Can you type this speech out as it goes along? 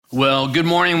Well, good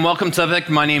morning. Welcome to Epic.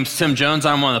 My name's Tim Jones.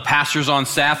 I'm one of the pastors on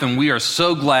staff, and we are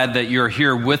so glad that you're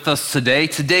here with us today.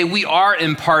 Today, we are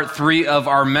in part 3 of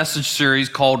our message series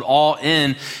called All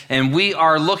In, and we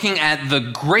are looking at the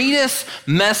greatest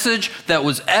message that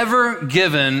was ever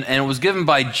given, and it was given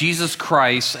by Jesus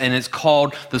Christ, and it's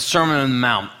called the Sermon on the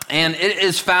Mount. And it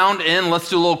is found in, let's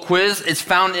do a little quiz, it's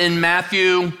found in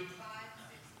Matthew.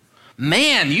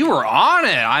 Man, you were on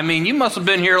it. I mean, you must have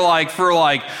been here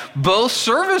for both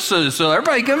services. So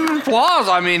everybody give them applause.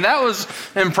 I mean, that was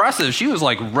impressive. She was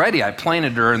ready. I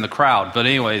planted her in the crowd. But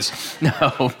anyways,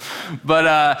 no.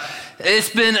 But it's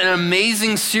been an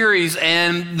amazing series.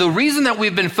 And the reason that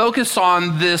we've been focused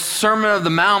on this Sermon on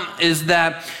the Mount is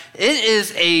that it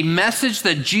is a message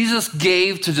that Jesus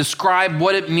gave to describe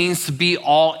what it means to be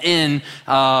all in,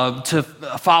 to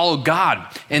follow God,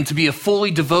 and to be a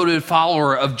fully devoted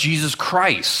follower of Jesus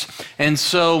Christ. And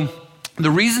so the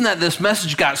reason that this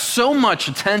message got so much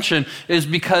attention is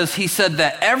because he said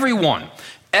that everyone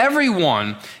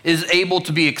is able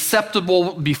to be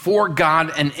acceptable before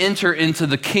God and enter into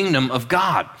the kingdom of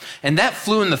God. And that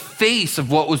flew in the face of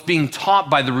what was being taught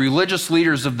by the religious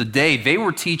leaders of the day. They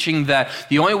were teaching that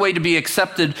the only way to be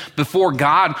accepted before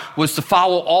God was to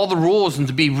follow all the rules and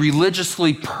to be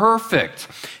religiously perfect.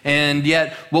 And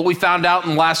yet what we found out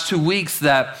in the last 2 weeks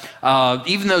that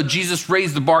even though Jesus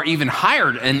raised the bar even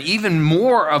higher and even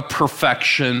more of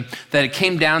perfection, that it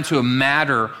came down to a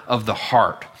matter of the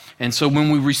heart. And so when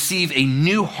we receive a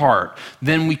new heart,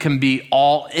 then we can be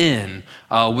all in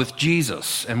with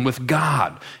Jesus and with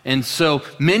God. And so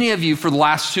many of you for the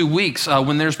last 2 weeks,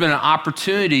 when there's been an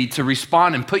opportunity to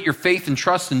respond and put your faith and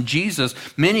trust in Jesus,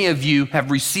 many of you have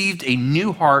received a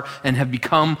new heart and have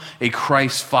become a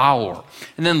Christ follower.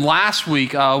 And then last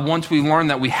week, once we learned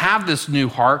that we have this new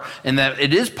heart and that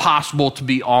it is possible to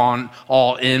be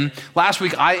all in, last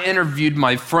week I interviewed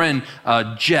my friend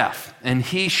Jeff. And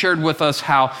he shared with us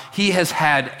how he has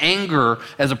had anger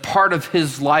as a part of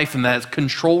his life and that has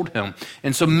controlled him.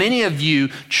 And so many of you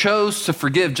chose to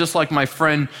forgive, just like my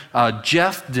friend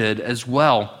Jeff did as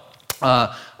well.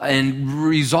 And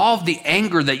resolve the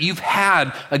anger that you've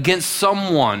had against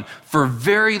someone for a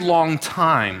very long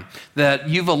time, that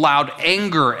you've allowed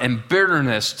anger and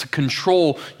bitterness to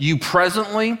control you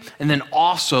presently and then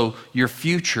also your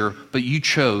future, but you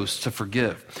chose to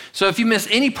forgive. So if you miss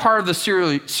any part of the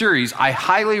series, I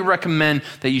highly recommend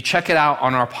that you check it out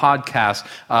on our podcast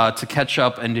to catch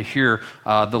up and to hear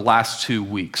the last 2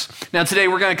 weeks. Now today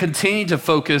we're going to continue to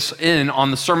focus in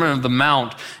on the Sermon on the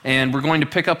Mount, and we're going to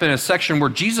pick up in a section where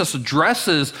Jesus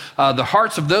addresses the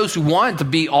hearts of those who wanted to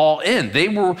be all in. They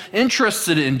were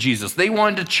interested in Jesus. They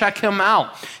wanted to check him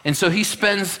out. And so he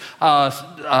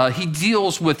he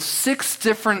deals with 6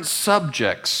 different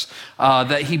subjects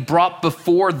that he brought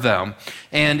before them.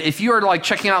 And if you are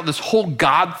checking out this whole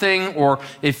God thing, or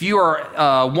if you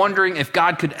are wondering if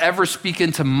God could ever speak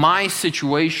into my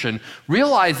situation,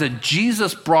 realize that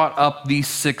Jesus brought up these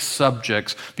 6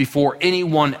 subjects before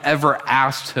anyone ever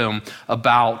asked him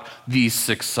about these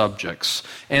 6 subjects.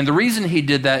 And the reason he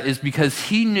did that is because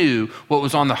he knew what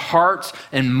was on the hearts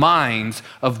and minds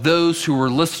of those who were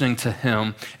listening to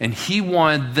him, and he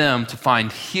wanted them to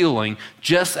find healing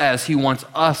just as he wants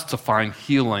us to find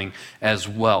healing as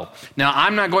well. Now,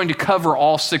 I'm not going to cover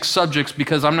all 6 subjects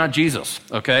because I'm not Jesus,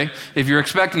 okay? If you're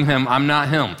expecting him, I'm not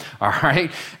him, all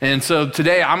right? And so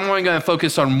today I'm only going to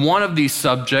focus on one of these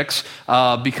subjects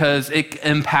because it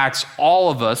impacts all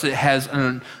of us. It has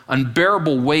an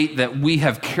unbearable weight that we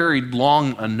have carried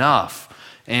long enough.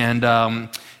 And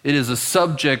it is a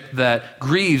subject that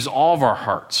grieves all of our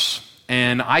hearts.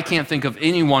 And I can't think of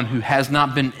anyone who has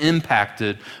not been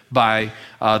impacted by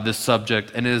this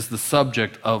subject, and it is the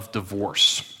subject of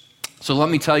divorce. So let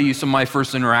me tell you some of my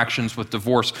first interactions with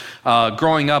divorce.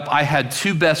 Growing up, I had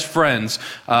 2 best friends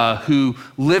who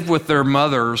lived with their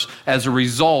mothers as a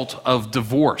result of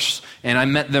divorce. And I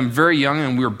met them very young,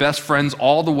 and we were best friends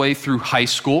all the way through high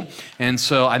school. And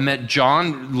so I met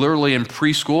John literally in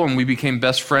preschool, and we became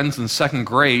best friends in 2nd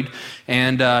grade.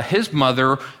 And his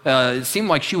mother, it seemed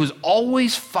like she was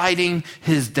always fighting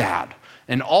his dad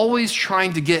and always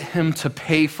trying to get him to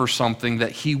pay for something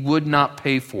that he would not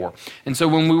pay for. And so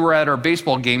when we were at our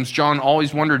baseball games, John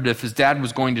always wondered if his dad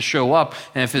was going to show up.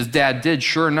 And if his dad did,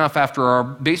 sure enough, after our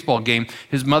baseball game,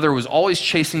 his mother was always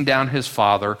chasing down his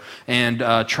father and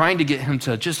trying to get him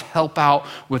to just help out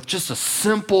with just a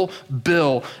simple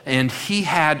bill. And he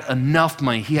had enough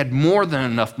money. He had more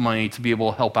than enough money to be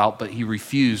able to help out, but he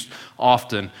refused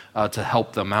often to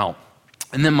help them out.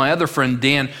 And then my other friend,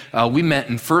 Dan, we met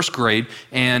in 1st grade,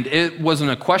 and it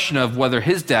wasn't a question of whether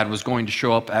his dad was going to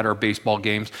show up at our baseball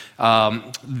games.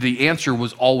 The answer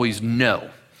was always no.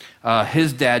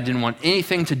 his dad didn't want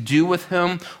anything to do with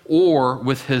him or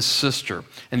with his sister.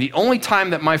 And the only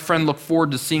time that my friend looked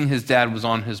forward to seeing his dad was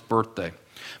on his birthday.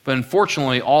 But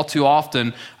unfortunately, all too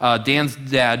often, Dan's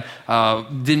dad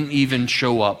didn't even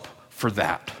show up for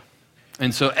that.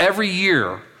 And so every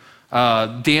year,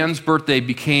 Dan's birthday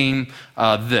became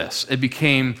this. It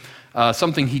became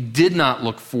something he did not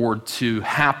look forward to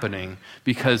happening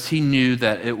because he knew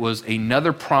that it was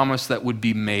another promise that would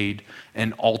be made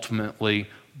and ultimately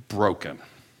broken.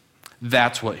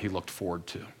 That's what he looked forward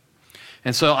to.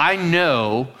 And so I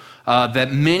know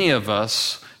that many of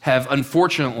us have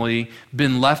unfortunately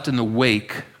been left in the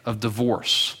wake of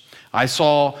divorce. I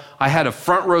had a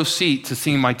front row seat to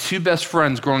seeing my two best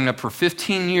friends growing up for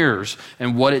 15 years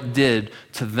and what it did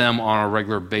to them on a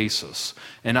regular basis.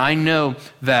 And I know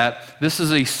that this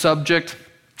is a subject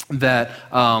that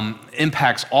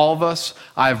impacts all of us.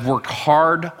 I've worked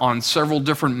hard on several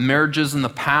different marriages in the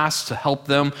past to help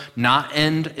them not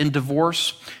end in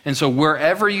divorce. And so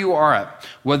wherever you are at,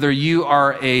 whether you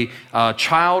are a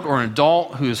child or an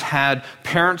adult who has had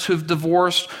parents who've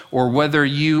divorced, or whether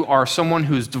you are someone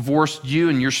who's divorced you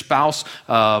and your spouse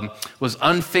was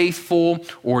unfaithful,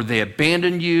 or they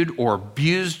abandoned you or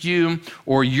abused you,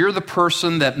 or you're the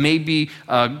person that maybe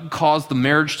caused the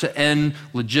marriage to end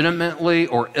legitimately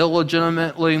or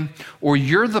illegitimately, or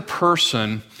you're the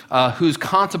person who's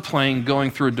contemplating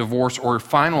going through a divorce or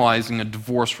finalizing a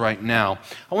divorce right now,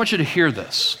 I want you to hear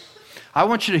this. I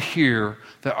want you to hear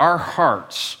that our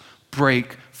hearts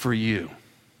break for you,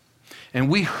 and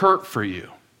we hurt for you.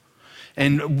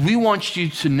 And we want you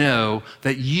to know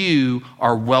that you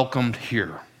are welcomed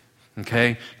here,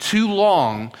 okay? Too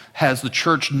long has the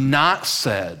church not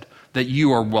said that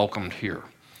you are welcomed here.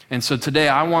 And so today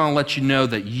I want to let you know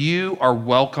that you are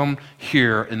welcome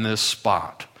here in this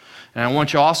spot. And I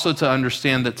want you also to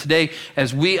understand that today,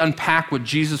 as we unpack what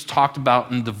Jesus talked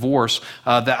about in divorce,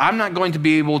 that I'm not going to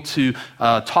be able to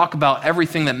talk about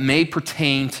everything that may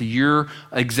pertain to your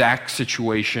exact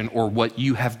situation or what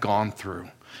you have gone through.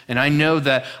 And I know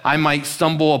that I might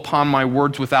stumble upon my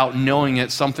words without knowing it,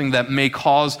 something that may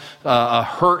cause a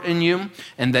hurt in you,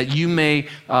 and that you may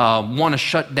want to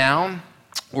shut down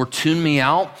or tune me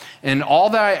out. And all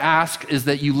that I ask is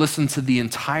that you listen to the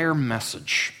entire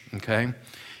message, okay?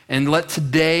 And let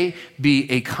today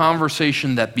be a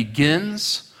conversation that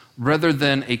begins rather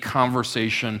than a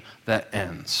conversation that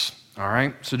ends. All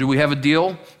right? So do we have a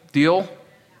deal? Deal?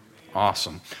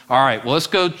 Awesome. All right, well, let's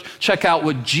go check out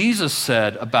what Jesus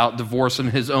said about divorce in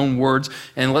his own words,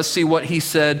 and let's see what he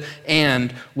said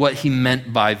and what he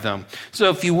meant by them. So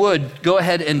if you would, go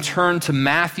ahead and turn to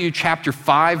Matthew chapter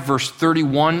 5, verse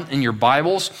 31 in your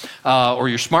Bibles or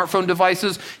your smartphone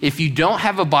devices. If you don't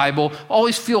have a Bible,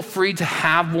 always feel free to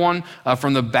have one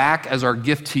from the back as our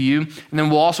gift to you. And then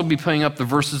we'll also be putting up the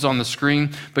verses on the screen.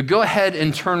 But go ahead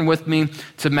and turn with me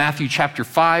to Matthew chapter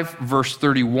 5, verse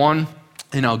 31.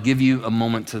 And I'll give you a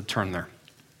moment to turn there.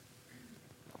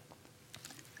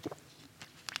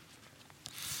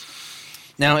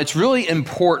 Now, it's really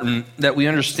important that we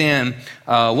understand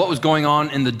what was going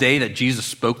on in the day that Jesus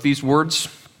spoke these words.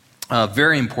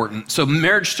 Very important. So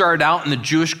marriage started out in the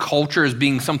Jewish culture as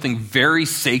being something very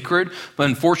sacred, but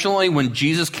unfortunately when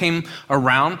Jesus came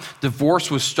around,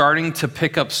 divorce was starting to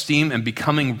pick up steam and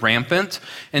becoming rampant.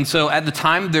 And so at the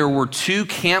time there were two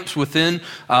camps within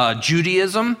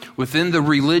Judaism, within the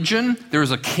religion. There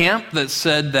was a camp that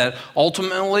said that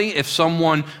ultimately if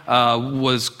someone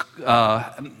was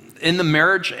in the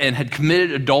marriage and had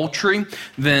committed adultery,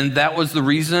 then that was the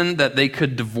reason that they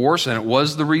could divorce, and it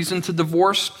was the reason to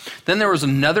divorce. Then there was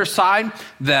another side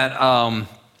that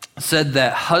said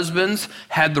that husbands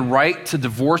had the right to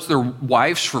divorce their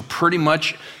wives for pretty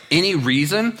much any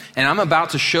reason. And I'm about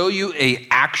to show you an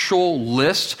actual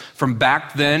list from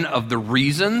back then of the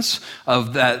reasons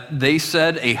of that they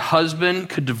said a husband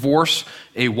could divorce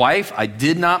a wife. I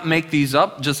did not make these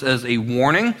up, just as a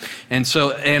warning. And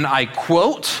I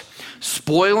quote,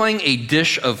 spoiling a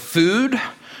dish of food,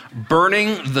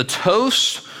 burning the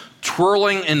toast,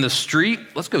 twirling in the street.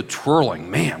 Let's go twirling,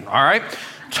 man, all right?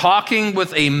 Talking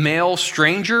with a male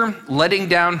stranger, letting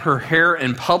down her hair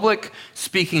in public,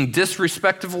 speaking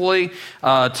disrespectfully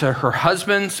to her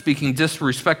husband, speaking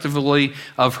disrespectfully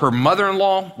of her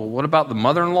mother-in-law. Well, what about the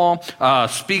mother-in-law?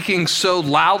 Speaking so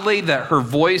loudly that her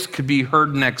voice could be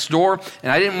heard next door.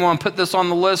 And I didn't want to put this on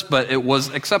the list, but it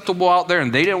was acceptable out there,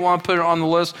 and they didn't want to put it on the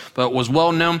list, but it was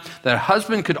well known that a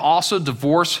husband could also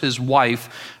divorce his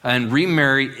wife and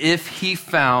remarry if he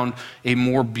found a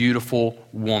more beautiful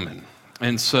woman.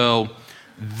 And so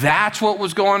that's what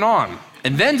was going on.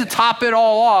 And then to top it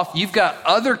all off, you've got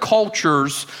other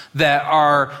cultures that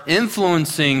are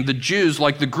influencing the Jews,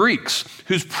 like the Greeks,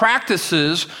 whose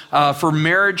practices for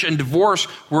marriage and divorce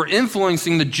were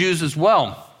influencing the Jews as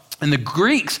well. And the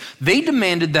Greeks, they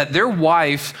demanded that their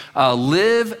wives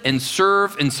live and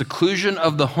serve in seclusion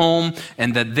of the home,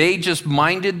 and that they just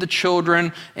minded the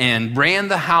children and ran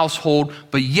the household.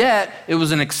 But yet, it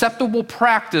was an acceptable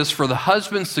practice for the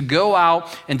husbands to go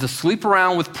out and to sleep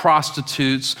around with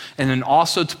prostitutes, and then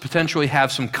also to potentially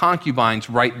have some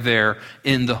concubines right there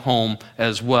in the home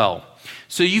as well.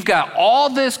 So you've got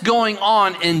all this going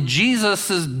on in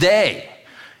Jesus' day.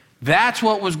 That's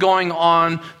what was going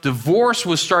on. Divorce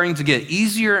was starting to get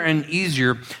easier and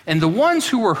easier. And the ones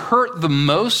who were hurt the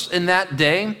most in that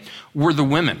day were the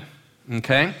women,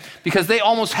 okay? Because they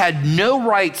almost had no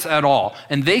rights at all.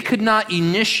 And they could not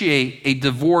initiate a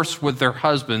divorce with their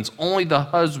husbands. Only the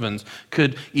husbands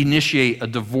could initiate a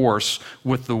divorce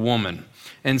with the woman.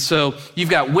 And so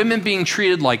you've got women being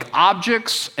treated like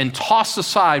objects and tossed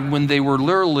aside when they were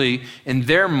literally, in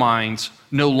their minds,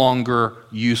 no longer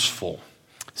useful.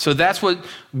 So that's what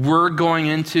we're going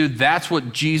into. That's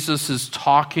what Jesus is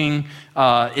talking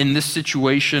in this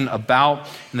situation about.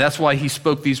 And that's why he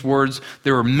spoke these words.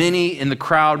 There were many in the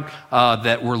crowd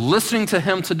that were listening to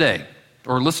him today,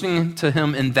 or listening to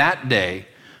him in that day,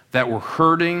 that were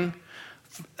hurting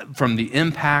from the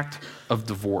impact of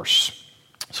divorce.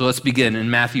 So let's begin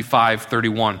in Matthew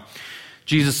 5:31.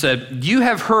 Jesus said, "You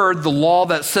have heard the law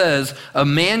that says a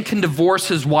man can divorce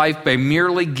his wife by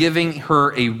merely giving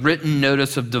her a written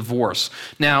notice of divorce."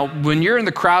 Now, when you're in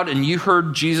the crowd and you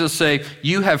heard Jesus say,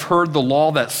 "You have heard the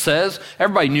law that says,"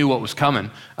 everybody knew what was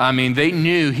coming. I mean, they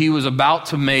knew he was about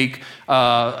to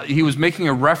he was making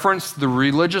a reference to the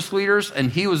religious leaders,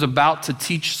 and he was about to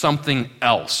teach something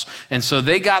else. And so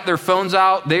they got their phones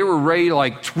out. They were ready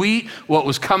to tweet what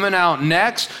was coming out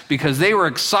next, because they were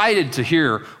excited to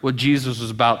hear what Jesus was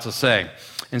about to say.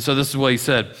 And so this is what he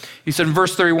said. He said in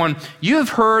verse 31, "You have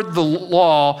heard the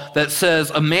law that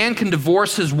says a man can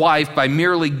divorce his wife by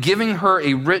merely giving her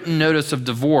a written notice of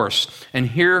divorce." And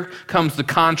here comes the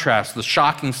contrast, the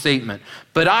shocking statement.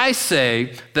 "But I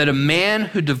say that a man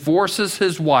who divorces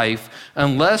his wife,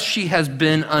 unless she has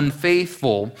been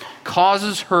unfaithful,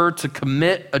 causes her to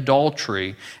commit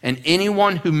adultery, and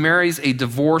anyone who marries a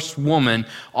divorced woman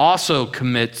also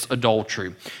commits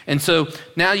adultery." And so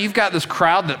now you've got this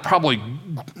crowd that probably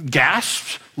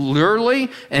gasped, literally,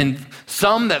 and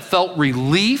some that felt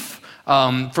relief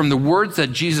from the words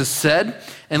that Jesus said.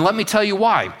 And let me tell you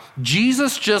why.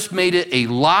 Jesus just made it a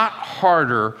lot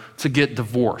harder to get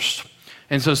divorced.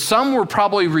 And so some were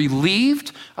probably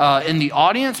relieved in the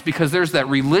audience, because there's that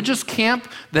religious camp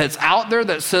that's out there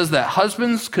that says that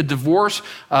husbands could divorce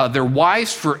their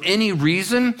wives for any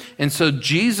reason. And so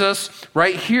Jesus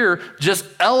right here just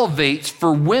elevates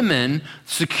for women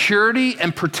security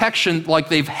and protection like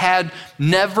they've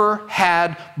never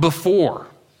had before.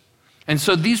 And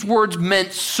so these words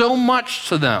meant so much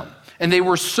to them, and they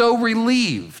were so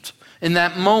relieved in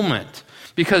that moment.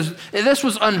 Because this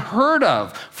was unheard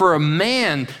of for a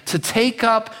man to take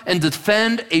up and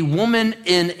defend a woman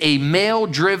in a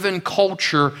male-driven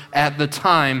culture at the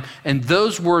time. And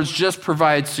those words just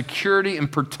provide security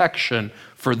and protection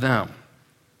for them.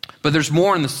 But there's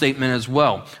more in the statement as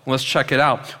well. Let's check it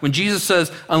out. When Jesus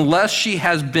says, "unless she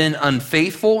has been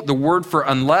unfaithful," the word for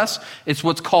 "unless," it's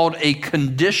what's called a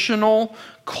conditional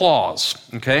clause,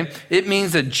 okay? It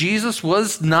means that Jesus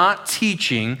was not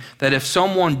teaching that if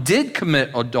someone did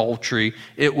commit adultery,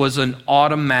 it was an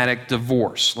automatic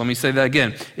divorce. Let me say that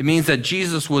again. It means that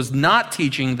Jesus was not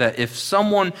teaching that if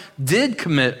someone did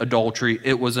commit adultery,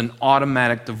 it was an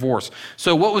automatic divorce.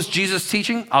 So what was Jesus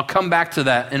teaching? I'll come back to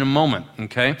that in a moment,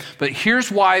 okay? But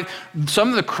here's why some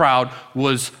of the crowd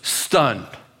was stunned.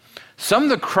 Some of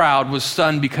the crowd was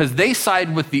stunned because they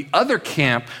sided with the other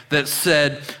camp that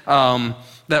said,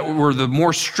 that were the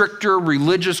more stricter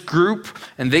religious group,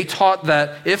 and they taught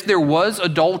that if there was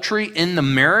adultery in the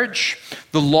marriage,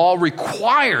 the law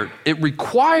required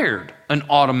an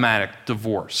automatic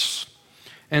divorce.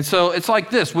 And so it's like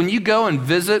this: when you go and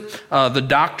visit the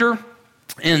doctor,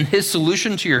 and his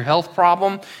solution to your health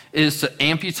problem is to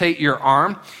amputate your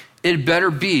arm, it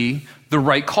better be the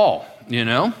right call, you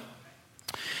know?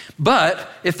 But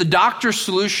if the doctor's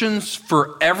solutions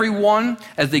for everyone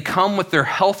as they come with their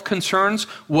health concerns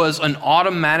was an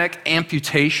automatic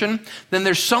amputation, then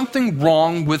there's something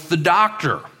wrong with the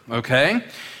doctor, okay?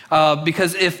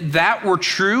 Because if that were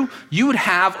true, you would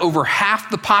have over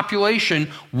half the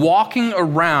population walking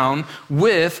around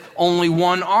with only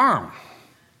one arm.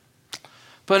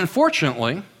 But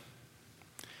unfortunately,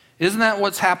 isn't that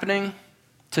what's happening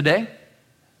today?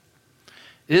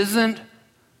 Isn't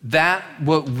that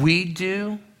what we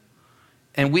do,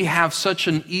 and we have such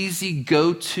an easy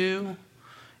go-to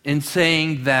in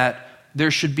saying that there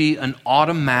should be an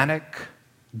automatic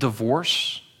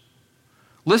divorce?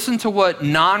 Listen to what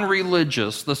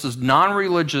non-religious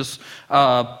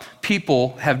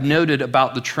people have noted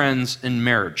about the trends in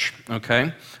marriage,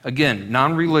 okay? Again,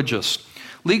 non-religious.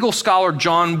 Legal scholar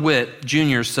John Witt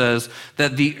Jr. says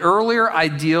that the earlier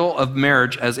ideal of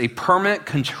marriage as a permanent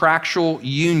contractual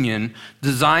union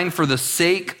designed for the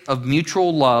sake of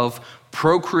mutual love,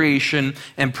 procreation,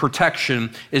 and protection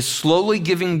is slowly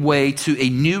giving way to a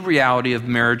new reality of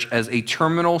marriage as a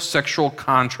terminal sexual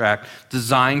contract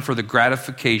designed for the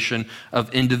gratification of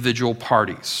individual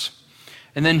parties.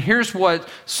 And then here's what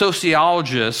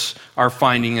sociologists are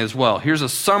finding as well. Here's a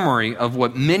summary of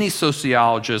what many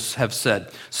sociologists have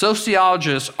said.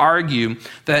 Sociologists argue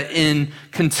that in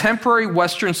contemporary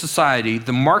Western society,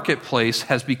 the marketplace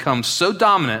has become so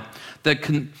dominant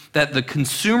that the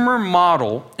consumer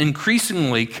model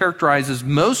increasingly characterizes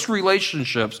most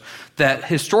relationships that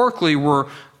historically were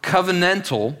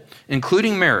covenantal,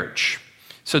 including marriage.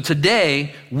 So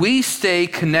today, we stay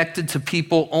connected to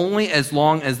people only as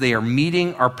long as they are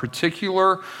meeting our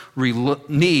particular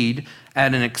need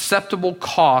at an acceptable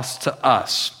cost to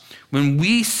us. When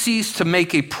we cease to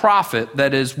make a profit,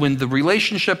 that is, when the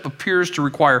relationship appears to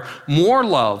require more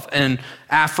love and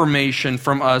affirmation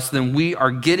from us than we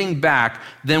are getting back,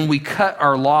 then we cut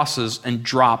our losses and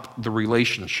drop the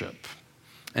relationship.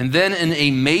 And then in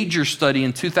a major study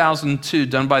in 2002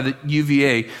 done by the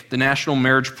UVA, the National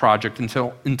Marriage Project,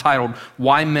 entitled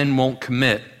Why Men Won't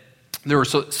Commit, there were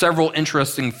several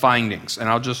interesting findings, and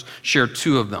I'll just share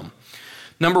two of them.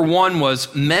 Number one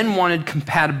was men wanted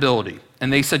compatibility.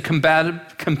 And they said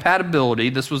compatibility,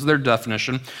 this was their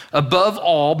definition, above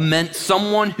all meant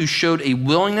someone who showed a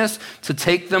willingness to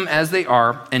take them as they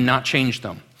are and not change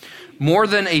them. More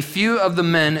than a few of the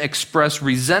men express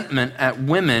resentment at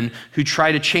women who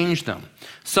try to change them.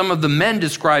 Some of the men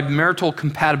describe marital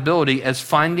compatibility as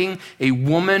finding a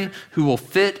woman who will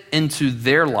fit into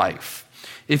their life.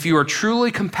 If you are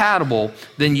truly compatible,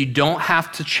 then you don't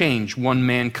have to change, one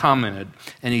man commented,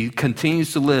 and he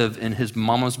continues to live in his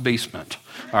mama's basement.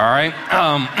 All right?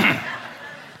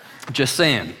 Just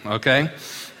saying, okay?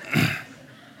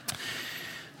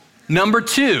 Number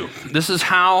two, this is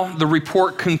how the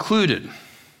report concluded.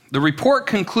 The report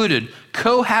concluded,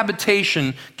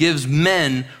 cohabitation gives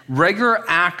men regular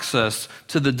access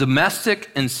to the domestic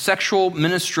and sexual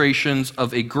ministrations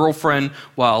of a girlfriend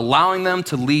while allowing them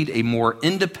to lead a more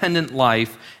independent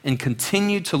life and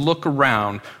continue to look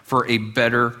around for a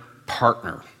better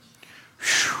partner.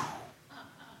 Whew.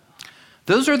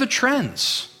 Those are the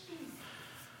trends.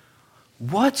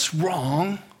 What's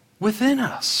wrong within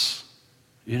us?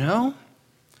 You know?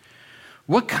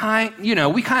 We kind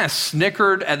of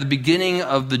snickered at the beginning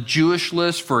of the Jewish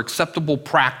list for acceptable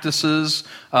practices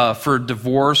for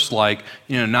divorce, like,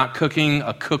 not cooking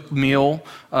a cooked meal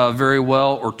very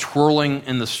well or twirling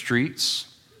in the streets.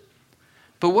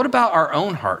 But what about our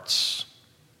own hearts?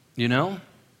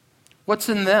 What's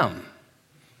in them?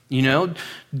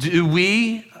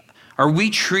 Are we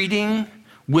treating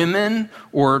women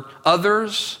or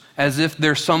others as if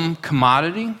they're some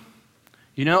commodity?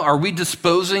 Are we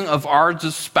disposing of our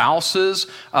spouses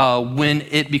when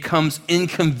it becomes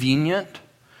inconvenient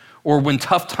or when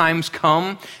tough times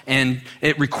come and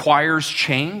it requires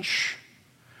change?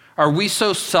 Are we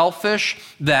so selfish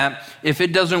that if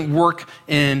it doesn't work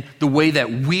in the way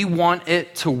that we want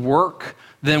it to work,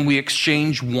 then we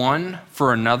exchange one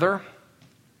for another?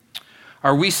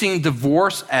 Are we seeing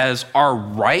divorce as our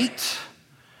right,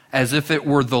 as if it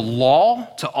were the law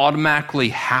to automatically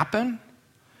happen?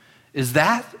 Is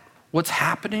that what's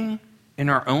happening in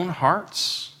our own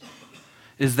hearts?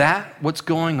 Is that what's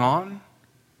going on?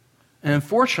 And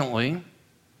unfortunately,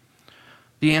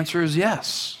 the answer is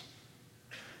yes.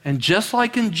 And just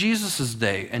like in Jesus'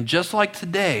 day, and just like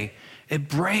today, it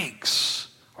breaks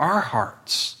our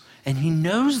hearts. And he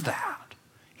knows that.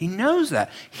 He knows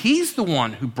that. He's the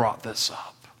one who brought this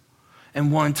up and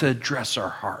wanted to address our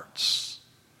hearts.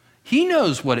 He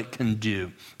knows what it can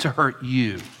do to hurt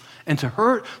you and to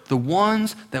hurt the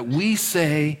ones that we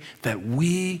say that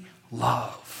we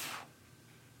love.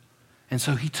 And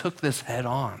so he took this head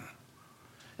on.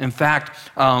 In fact,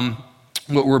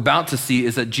 what we're about to see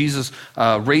is that Jesus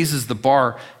raises the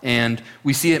bar, and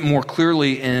we see it more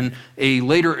clearly in a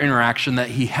later interaction that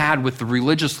he had with the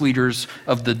religious leaders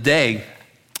of the day.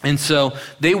 And so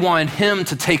they wanted him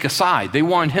to take a side. They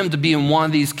wanted him to be in one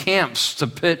of these camps to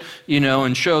pit,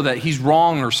 and show that he's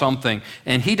wrong or something.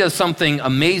 And he does something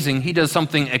amazing. He does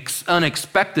something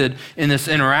unexpected in this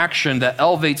interaction that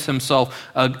elevates himself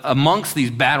amongst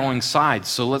these battling sides.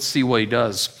 So let's see what he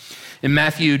does. In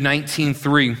Matthew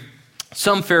 19:3,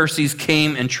 some Pharisees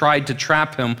came and tried to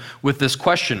trap him with this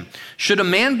question: should a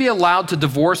man be allowed to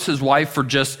divorce his wife for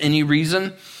just any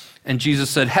reason? And Jesus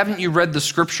said, haven't you read the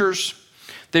scriptures?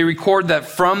 They record that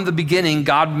from the beginning,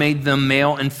 God made them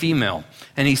male and female.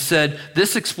 And he said,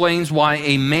 this explains why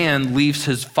a man leaves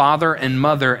his father and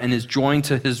mother and is joined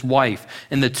to his wife,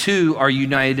 and the two are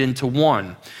united into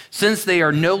one. Since they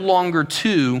are no longer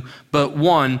two, but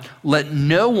one, let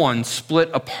no one split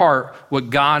apart what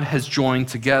God has joined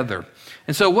together.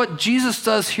 And so what Jesus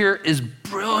does here is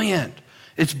brilliant.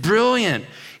 It's brilliant.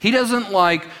 He doesn't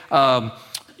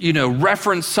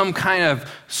reference some kind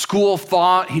of school of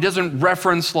thought. He doesn't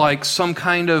reference like some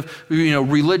kind of,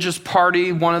 religious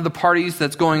party, one of the parties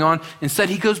that's going on. Instead,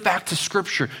 he goes back to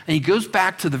Scripture, and he goes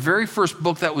back to the very first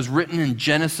book that was written in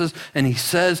Genesis, and he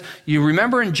says, you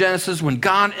remember in Genesis when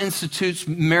God institutes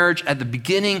marriage at the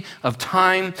beginning of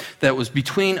time that was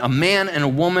between a man and a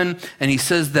woman, and he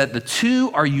says that the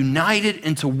two are united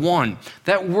into one.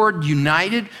 That word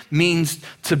united means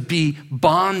to be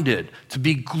bonded, to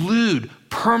be glued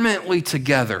permanently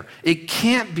together. It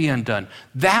can't be undone.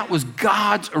 That was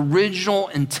God's original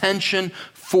intention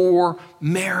for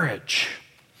marriage.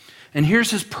 And here's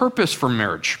his purpose for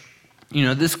marriage.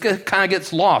 This kind of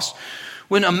gets lost.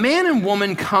 When a man and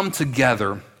woman come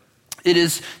together, it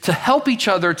is to help each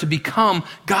other to become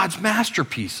God's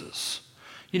masterpieces.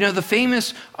 The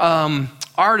famous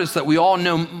artist that we all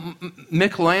know,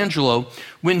 Michelangelo,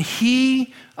 when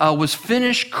he was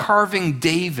finished carving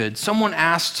David, someone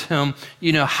asked him,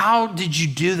 how did you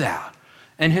do that?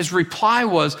 And his reply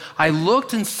was, I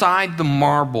looked inside the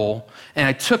marble and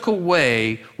I took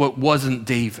away what wasn't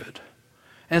David.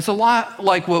 And it's a lot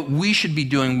like what we should be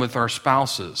doing with our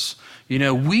spouses.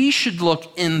 We should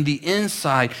look in the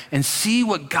inside and see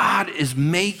what God is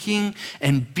making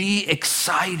and be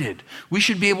excited. We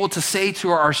should be able to say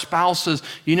to our spouses,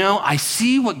 I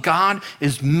see what God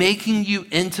is making you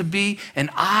into be, and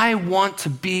I want to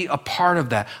be a part of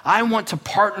that. I want to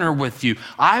partner with you.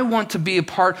 I want to be a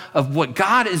part of what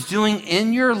God is doing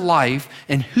in your life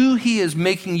and who he is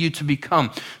making you to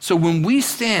become. So when we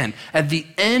stand at the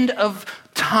end of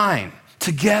time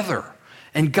together,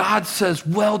 and God says,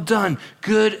 well done,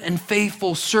 good and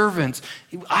faithful servants,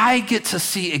 I get to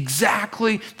see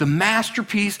exactly the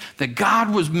masterpiece that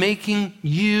God was making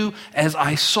you as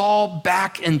I saw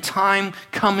back in time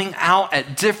coming out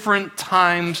at different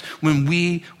times when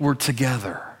we were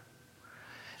together.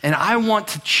 And I want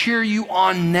to cheer you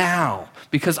on now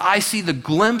because I see the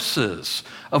glimpses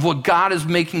of what God is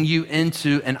making you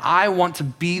into, and I want to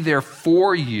be there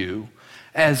for you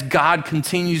as God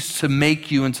continues to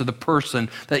make you into the person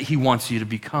that he wants you to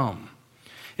become.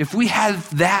 If we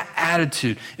have that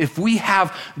attitude, if we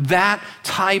have that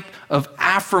type of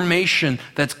affirmation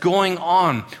that's going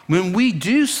on, when we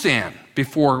do stand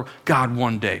before God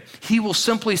one day, he will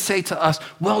simply say to us,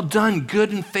 well done,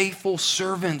 good and faithful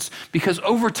servants, because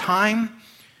over time,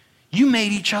 you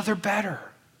made each other better.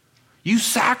 You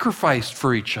sacrificed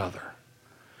for each other.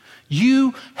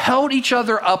 You held each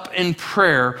other up in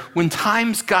prayer when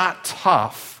times got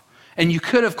tough and you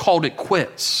could have called it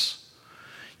quits.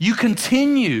 You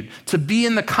continued to be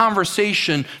in the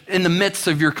conversation in the midst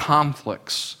of your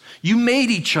conflicts. You made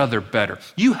each other better.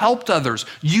 You helped others.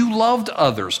 You loved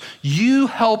others. You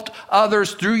helped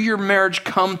others through your marriage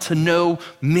come to know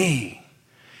me.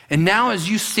 And now as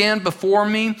you stand before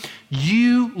me,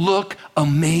 you look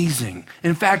amazing.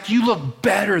 In fact, you look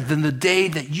better than the day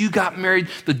that you got married,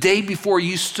 the day before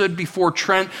you stood before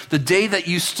Trent, the day that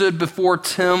you stood before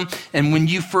Tim, and when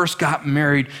you first got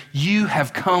married. You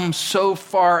have come so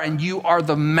far, and you are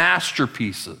the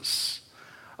masterpieces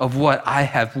of what I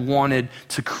have wanted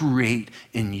to create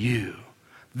in you.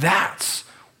 That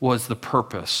was the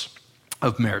purpose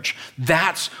of marriage.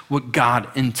 That's what God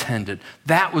intended.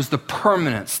 That was the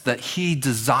permanence that he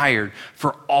desired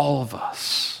for all of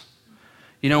us.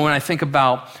 When I think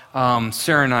about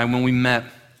Sarah and I, when we met,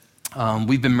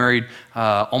 we've been married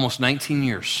almost 19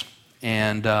 years.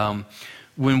 And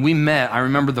when we met, I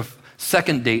remember the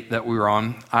second date that we were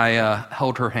on, I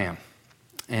held her hand.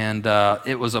 And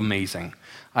it was amazing.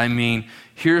 I mean,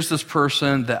 here's this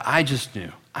person that I just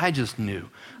knew.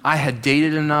 I had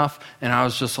dated enough, and I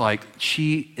was just like,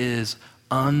 she is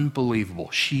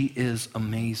unbelievable. She is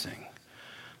amazing.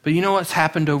 But you know what's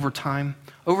happened over time?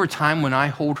 Over time, when I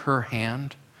hold her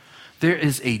hand, there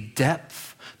is a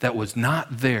depth that was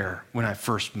not there when I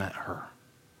first met her.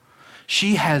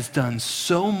 She has done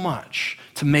so much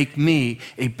to make me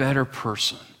a better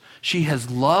person. She has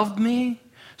loved me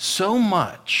so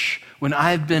much when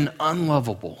I've been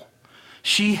unlovable.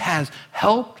 She has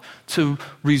helped to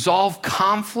resolve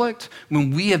conflict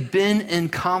when we have been in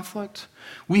conflict.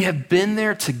 We have been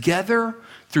there together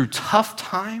through tough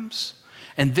times,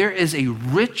 and there is a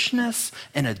richness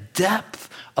and a depth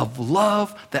of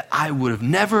love that I would have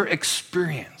never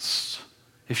experienced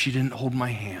if she didn't hold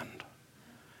my hand.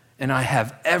 And I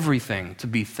have everything to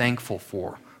be thankful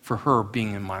for her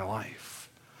being in my life.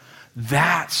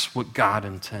 That's what God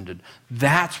intended.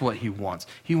 That's what he wants.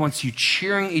 He wants you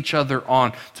cheering each other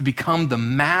on to become the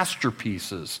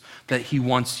masterpieces that he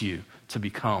wants you to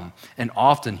become. And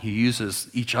often he uses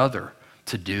each other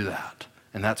to do that.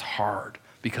 And that's hard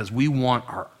because we want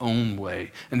our own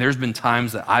way. And there's been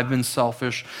times that I've been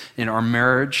selfish in our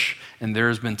marriage, and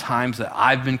there's been times that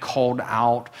I've been called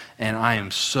out, and I am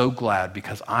so glad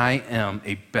because I am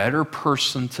a better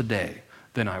person today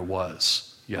than I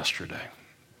was yesterday.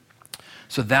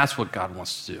 So that's what God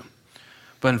wants to do.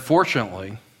 But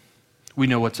unfortunately, we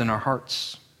know what's in our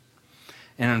hearts.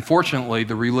 And unfortunately,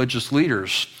 the religious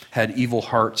leaders had evil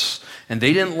hearts, and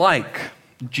they didn't like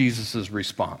Jesus'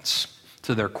 response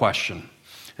to their question.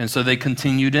 And so they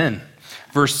continued in.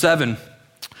 Verse 7,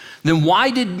 then why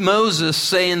did Moses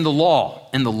say in the law?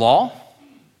 In the law?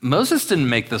 Moses didn't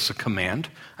make this a command.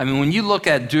 I mean, when you look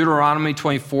at Deuteronomy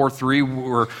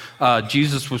 24:3, where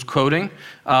Jesus was quoting,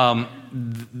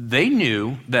 they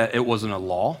knew that it wasn't a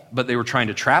law, but they were trying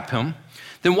to trap him.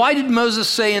 Then why did Moses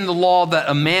say in the law that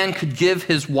a man could give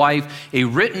his wife a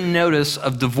written notice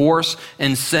of divorce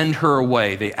and send her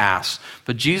away? They asked.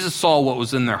 But Jesus saw what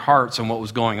was in their hearts and what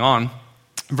was going on.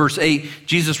 Verse 8,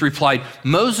 Jesus replied,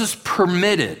 Moses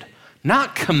permitted,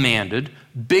 not commanded,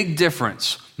 big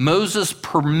difference. Moses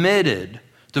permitted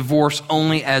divorce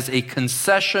only as a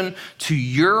concession to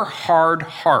your hard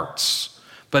hearts,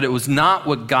 but it was not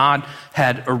what God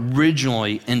had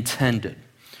originally intended.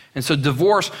 And so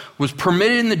divorce was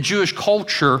permitted in the Jewish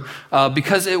culture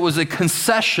because it was a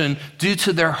concession due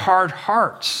to their hard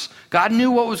hearts. God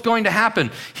knew what was going to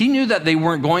happen. He knew that they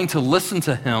weren't going to listen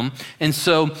to him. And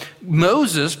so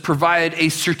Moses provided a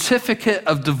certificate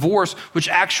of divorce, which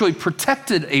actually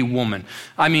protected a woman.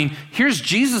 I mean, here's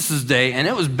Jesus' day, and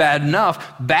it was bad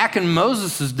enough. Back in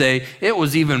Moses' day, it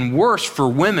was even worse for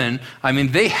women. I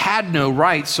mean, they had no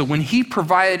rights. So when he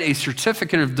provided a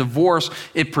certificate of divorce,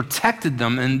 it protected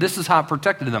them. And this is how it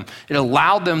protected them. It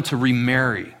allowed them to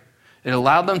remarry. It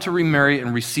allowed them to remarry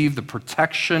and receive the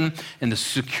protection and the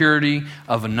security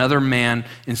of another man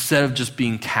instead of just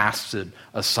being casted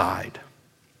aside.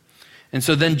 And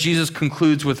so then Jesus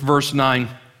concludes with verse 9,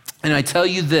 and I tell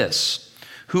you this,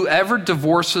 whoever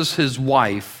divorces his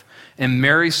wife and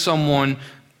marries someone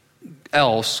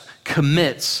else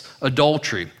commits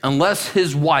adultery, unless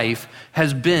his wife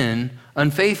has been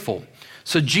unfaithful.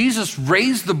 So Jesus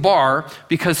raised the bar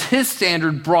because his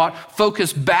standard brought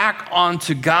focus back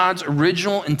onto God's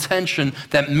original intention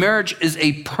that marriage is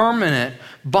a permanent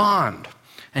bond.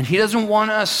 And he doesn't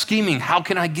want us scheming, how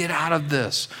can I get out of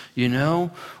this? You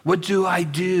know, what do I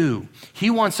do? He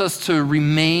wants us to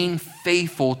remain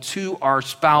faithful to our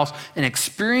spouse and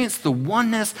experience the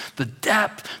oneness, the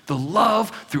depth, the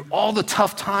love through all the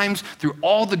tough times, through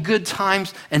all the good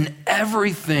times, and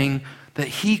everything that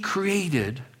he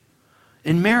created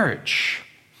in marriage.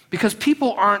 Because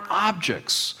people aren't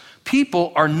objects.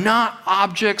 People are not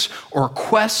objects or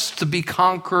quests to be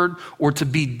conquered or to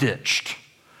be ditched.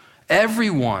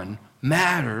 Everyone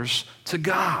matters to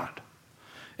God.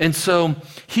 And so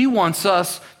he wants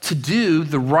us to do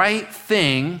the right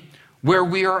thing where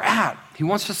we are at. He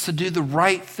wants us to do the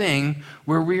right thing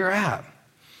where we are at.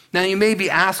 Now you may be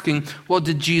asking, well,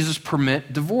 did Jesus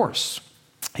permit divorce?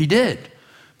 He did,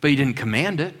 but he didn't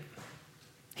command it.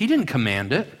 He didn't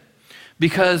command it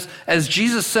because, as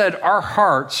Jesus said, our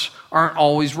hearts aren't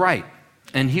always right.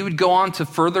 And he would go on to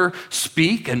further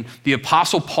speak, and the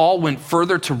Apostle Paul went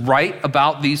further to write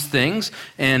about these things.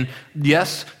 And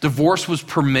yes, divorce was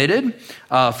permitted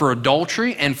for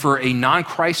adultery and for a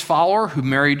non-Christ follower who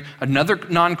married another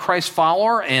non-Christ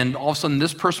follower, and all of a sudden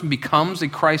this person becomes a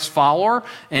Christ follower.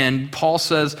 And Paul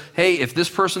says, hey, if this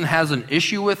person has an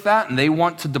issue with that and they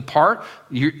want to depart,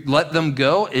 you let them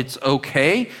go. It's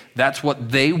okay. That's what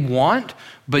they want.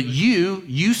 But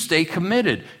you stay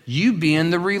committed. You be in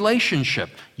the relationship.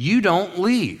 You don't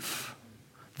leave.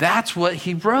 That's what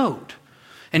he wrote.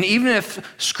 And even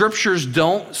if scriptures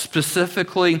don't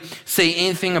specifically say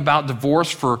anything about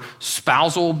divorce for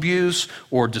spousal abuse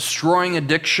or destroying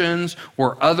addictions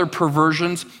or other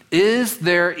perversions, is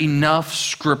there enough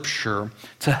scripture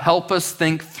to help us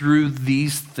think through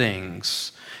these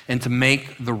things and to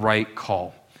make the right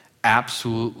call?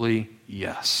 Absolutely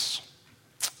yes,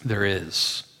 there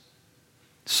is.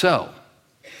 So,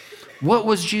 what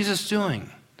was Jesus doing?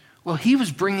 Well, he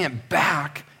was bringing it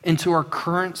back into our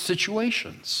current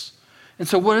situations. And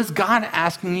so what is God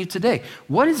asking you today?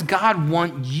 What does God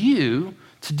want you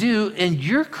to do in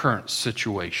your current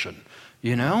situation?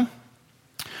 You know?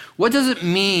 What does it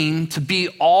mean to be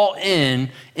all in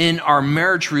our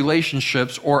marriage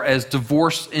relationships or as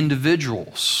divorced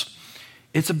individuals?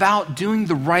 It's about doing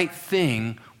the right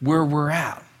thing where we're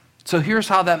at. So here's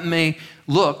how that may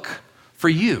look for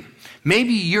you.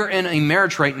 Maybe you're in a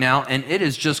marriage right now and it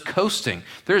is just coasting.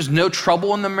 There's no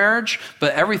trouble in the marriage,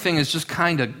 but everything is just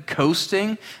kind of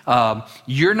coasting.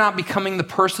 You're not becoming the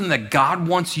person that God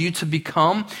wants you to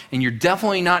become, and you're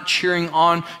definitely not cheering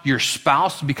on your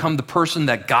spouse to become the person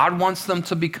that God wants them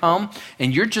to become,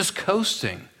 and you're just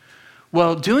coasting.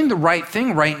 Well, doing the right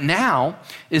thing right now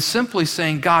is simply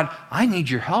saying, God, I need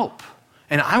your help.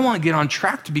 And I want to get on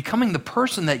track to becoming the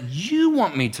person that you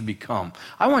want me to become.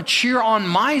 I want to cheer on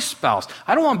my spouse.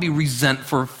 I don't want to be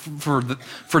resentful for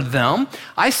them.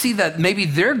 I see that maybe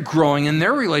they're growing in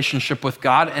their relationship with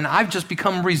God, and I've just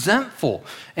become resentful.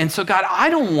 And so, God, I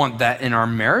don't want that in our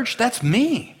marriage. That's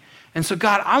me. And so,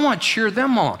 God, I want to cheer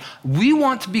them on. We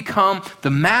want to become the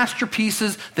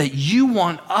masterpieces that you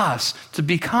want us to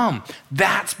become.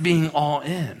 That's being all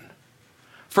in.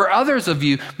 For others of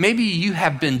you, maybe you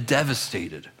have been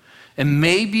devastated, and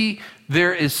maybe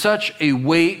there is such a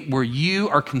weight where you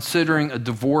are considering a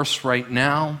divorce right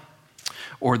now,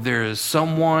 or there is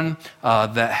someone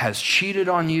that has cheated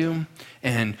on you,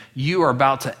 and you are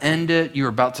about to end it, you're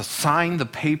about to sign the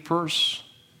papers.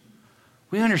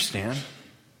 We understand,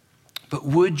 but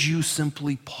would you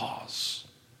simply pause?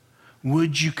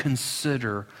 Would you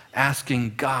consider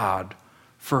asking God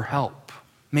for help?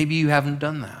 Maybe you haven't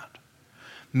done that.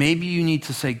 Maybe you need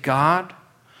to say, God,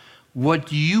 what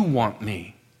do you want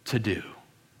me to do?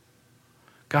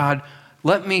 God,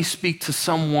 let me speak to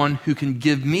someone who can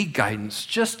give me guidance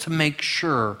just to make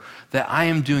sure that I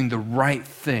am doing the right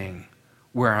thing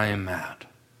where I am at.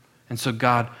 And so,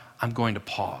 God, I'm going to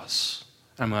pause.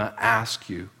 I'm going to ask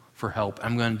you for help.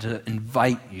 I'm going to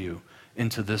invite you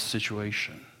into this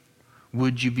situation.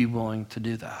 Would you be willing to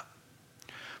do that?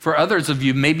 For others of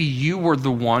you, maybe you were the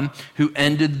one who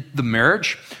ended the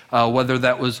marriage, whether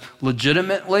that was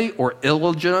legitimately or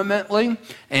illegitimately,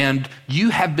 and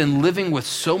you have been living with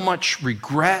so much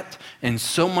regret and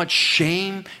so much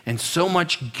shame and so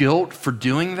much guilt for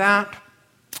doing that.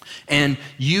 And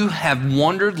you have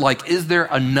wondered, like, is there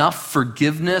enough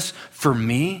forgiveness for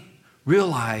me?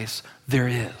 Realize there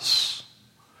is.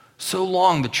 So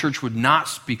long the church would not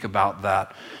speak about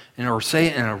that or say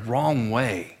it in a wrong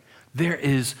way. There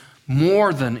is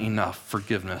more than enough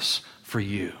forgiveness for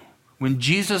you. When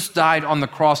Jesus died on the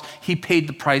cross, he paid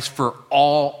the price for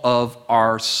all of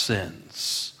our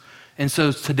sins. And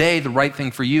so today, the right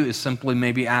thing for you is simply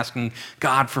maybe asking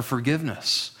God for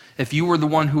forgiveness. If you were the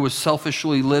one who was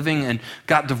selfishly living and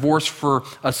got divorced for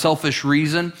a selfish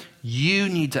reason, you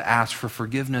need to ask for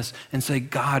forgiveness and say,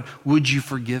 God, would you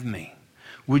forgive me?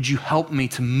 Would you help me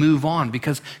to move on?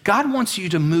 Because God wants you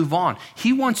to move on.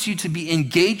 He wants you to be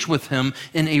engaged with him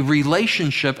in a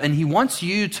relationship, and he wants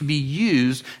you to be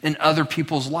used in other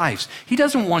people's lives. He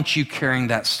doesn't want you carrying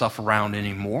that stuff around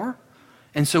anymore.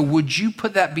 And so would you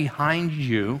put that behind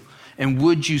you, and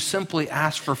would you simply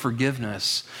ask for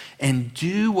forgiveness and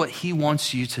do what he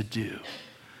wants you to do?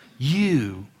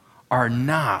 You are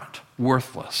not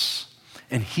worthless,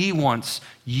 and he wants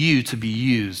you to be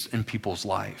used in people's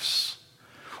lives.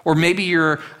 Or maybe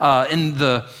you're in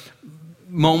the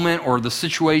moment or the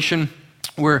situation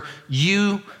where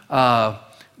you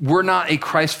were not a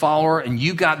Christ follower and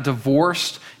you got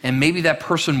divorced, and maybe that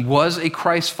person was a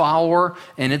Christ follower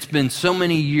and it's been so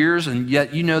many years and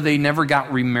yet you know they never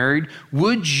got remarried.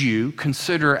 Would you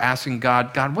consider asking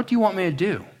God, God, what do you want me to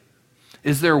do?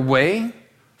 Is there a way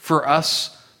for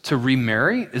us to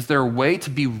remarry? Is there a way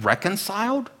to be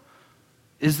reconciled?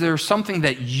 Is there something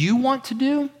that you want to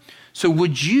do? So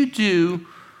would you do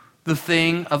the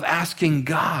thing of asking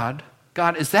God,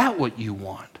 God, is that what you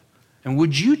want? And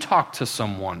would you talk to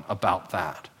someone about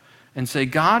that and say,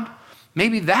 God,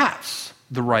 maybe that's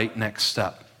the right next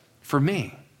step for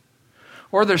me?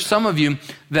 Or there's some of you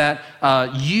that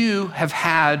you have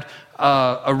had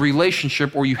a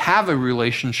relationship, or you have a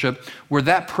relationship where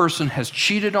that person has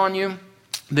cheated on you,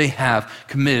 They have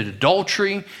committed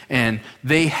adultery, and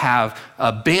they have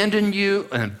abandoned you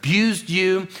and abused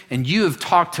you, and you have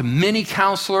talked to many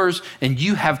counselors, and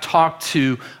you have talked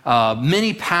to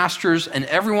many pastors, and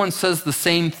everyone says the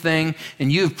same thing,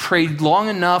 and you have prayed long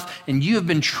enough, and you have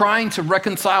been trying to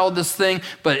reconcile this thing,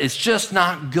 but it's just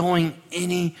not going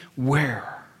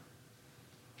anywhere.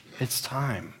 It's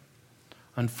time.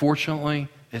 Unfortunately,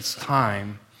 it's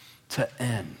time to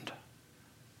end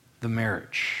the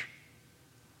marriage.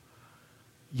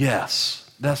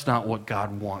 Yes, that's not what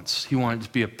God wants. He wanted it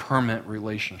to be a permanent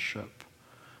relationship.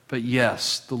 But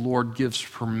yes, the Lord gives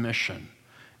permission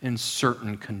in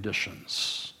certain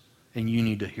conditions. And you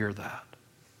need to hear that.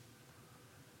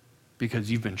 Because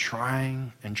you've been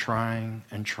trying and trying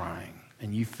and trying,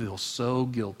 and you feel so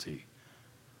guilty.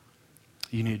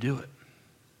 You need to do it.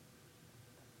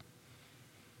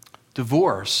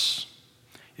 Divorce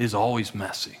is always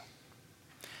messy.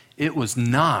 It was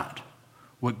not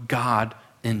what God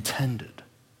intended.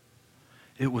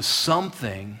 It was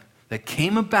something that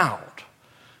came about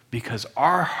because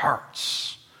our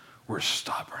hearts were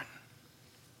stubborn.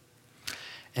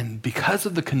 And because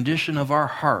of the condition of our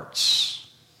hearts,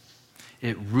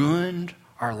 it ruined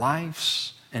our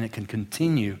lives, and it can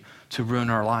continue to ruin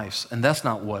our lives. And that's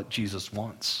not what Jesus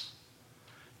wants.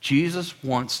 Jesus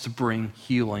wants to bring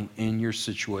healing in your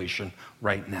situation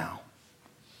right now.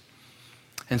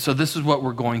 And so this is what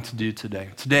we're going to do today.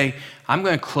 Today, I'm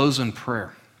going to close in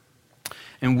prayer.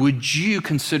 And would you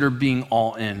consider being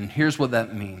all in? Here's what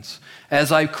that means.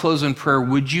 As I close in prayer,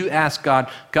 would you ask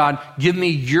God, God, give me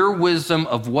your wisdom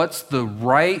of what's the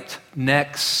right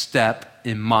next step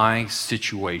in my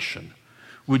situation?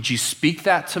 Would you speak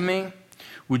that to me?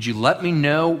 Would you let me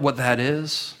know what that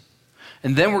is?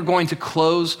 And then we're going to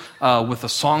close with a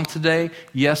song today,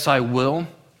 Yes, I Will.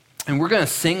 And we're going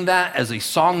to sing that as a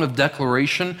song of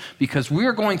declaration because we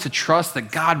are going to trust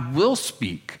that God will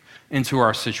speak into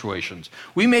our situations.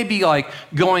 We may be like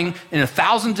going in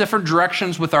 1,000 different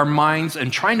directions with our minds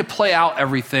and trying to play out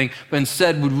everything, but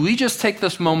instead, would we just take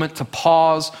this moment to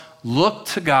pause, look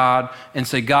to God, and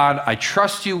say, God, I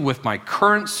trust you with my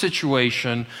current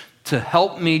situation to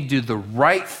help me do the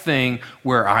right thing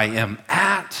where I am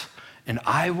at, and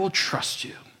I will trust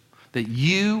you that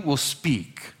you will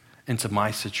speak into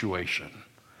my situation.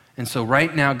 And so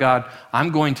right now, God,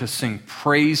 I'm going to sing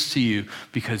praise to you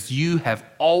because you have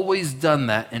always done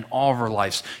that in all of our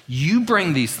lives. You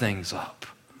bring these things up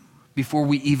before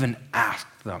we even ask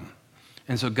them.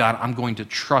 And so, God, I'm going to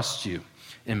trust you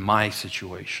in my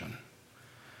situation.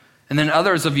 And then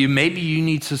others of you, maybe you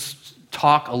need to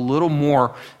talk a little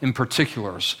more in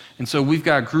particulars. And so we've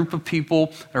got a group of people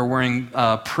that are wearing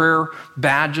prayer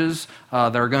badges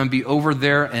that are going to be over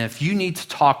there. And if you need to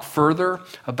talk further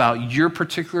about your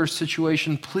particular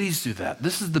situation, please do that.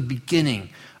 This is the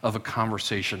beginning of a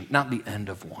conversation, not the end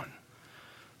of one.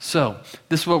 So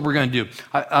this is what we're going to do.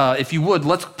 If you would,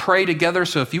 let's pray together.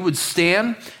 So if you would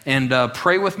stand and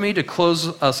pray with me to close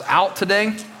us out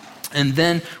today. And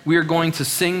then we are going to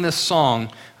sing this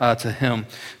song to him.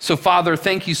 So, Father,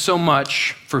 thank you so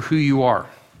much for who you are.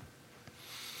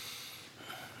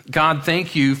 God,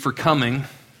 thank you for coming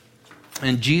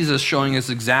and Jesus showing us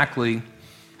exactly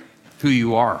who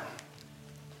you are.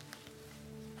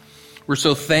 We're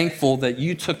so thankful that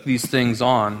you took these things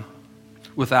on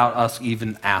without us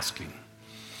even asking,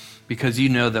 because you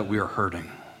know that we are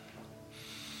hurting.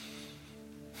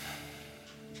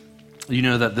 You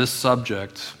know that this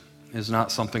subject is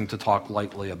not something to talk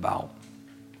lightly about.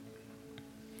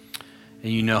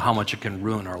 And you know how much it can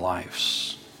ruin our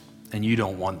lives. And you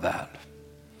don't want that.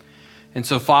 And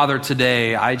so, Father,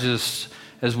 today,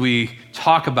 as we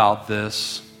talk about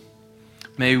this,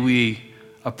 may we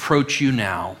approach you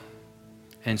now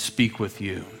and speak with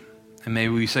you. And may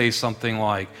we say something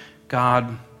like,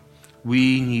 God,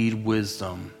 we need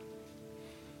wisdom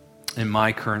in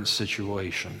my current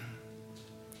situation.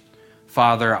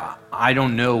 Father, I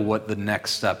don't know what the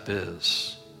next step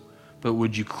is, but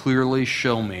would you clearly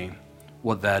show me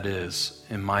what that is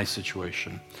in my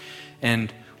situation?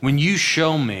 And when you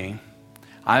show me,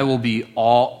 I will be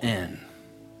all in.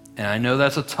 And I know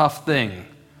that's a tough thing,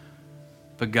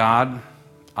 but God,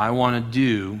 I want to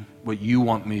do what you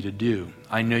want me to do.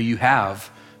 I know you have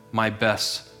my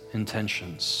best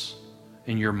intentions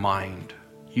in your mind.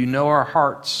 You know our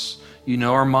hearts, you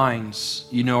know our minds,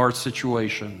 you know our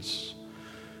situations.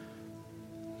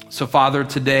 So, Father,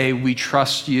 today we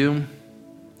trust you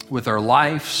with our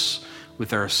lives,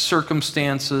 with our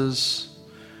circumstances,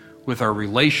 with our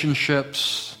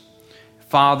relationships.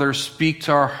 Father, speak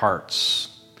to our hearts.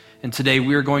 And today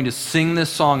we are going to sing this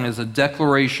song as a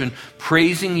declaration,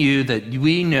 praising you that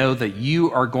we know that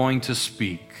you are going to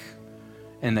speak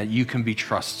and that you can be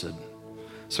trusted.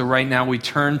 So right now we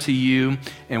turn to you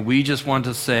and we just want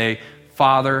to say,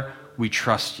 Father, we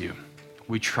trust you.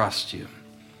 We trust you.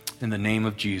 In the name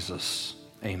of Jesus,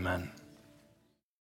 amen.